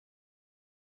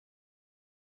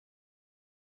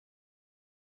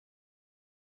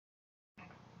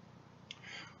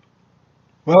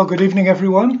Well, good evening,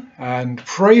 everyone, and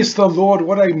praise the Lord.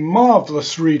 What a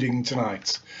marvellous reading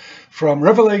tonight from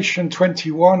Revelation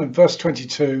 21 and verse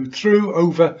 22 through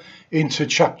over into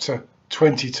chapter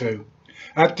 22.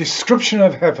 At description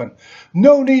of heaven,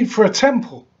 no need for a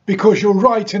temple because you're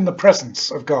right in the presence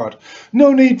of God.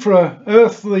 No need for an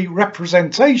earthly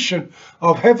representation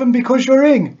of heaven because you're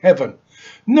in heaven.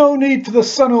 No need for the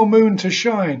sun or moon to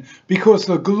shine because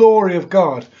the glory of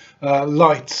God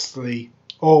lights the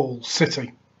whole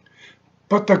city.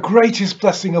 But the greatest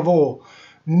blessing of all,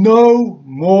 no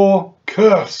more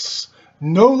curse.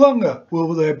 No longer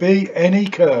will there be any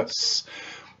curse.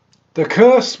 The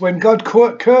curse, when God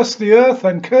cursed the earth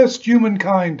and cursed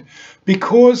humankind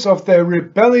because of their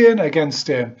rebellion against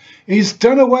him, is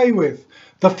done away with.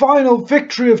 The final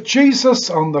victory of Jesus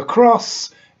on the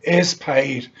cross is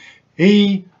paid.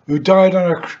 He who died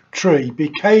on a tree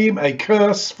became a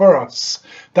curse for us,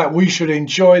 that we should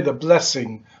enjoy the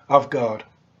blessing of God.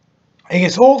 In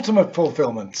his ultimate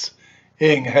fulfillment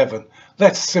in heaven,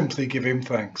 let's simply give him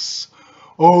thanks.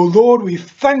 Oh Lord, we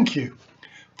thank you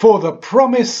for the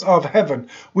promise of heaven.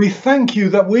 We thank you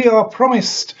that we are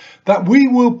promised that we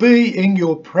will be in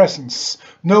your presence,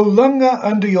 no longer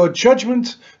under your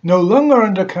judgment, no longer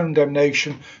under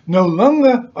condemnation, no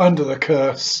longer under the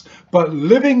curse, but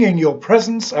living in your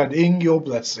presence and in your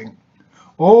blessing.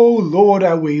 Oh Lord,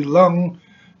 how we long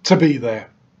to be there.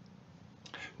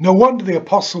 No wonder the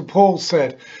Apostle Paul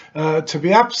said, to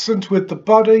be absent with the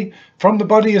body, from the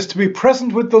body is to be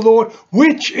present with the Lord,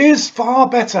 which is far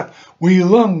better. We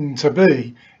long to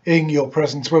be in your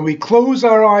presence. When we close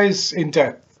our eyes in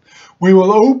death, we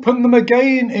will open them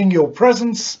again in your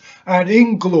presence and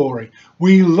in glory.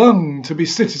 We long to be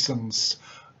citizens,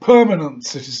 permanent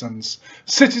citizens,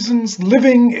 citizens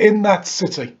living in that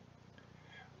city.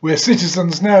 We're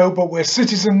citizens now, but we're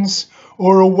citizens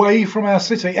or away from our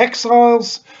city,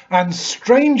 exiles and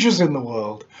strangers in the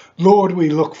world. Lord, we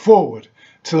look forward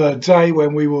to the day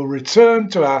when we will return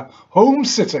to our home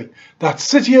city, that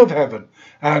city of heaven,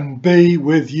 and be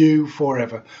with you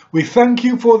forever. We thank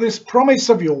you for this promise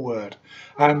of your word,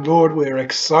 and Lord, we're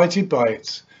excited by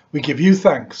it. We give you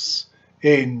thanks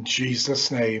in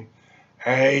Jesus' name.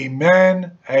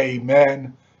 Amen,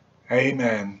 amen,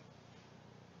 amen.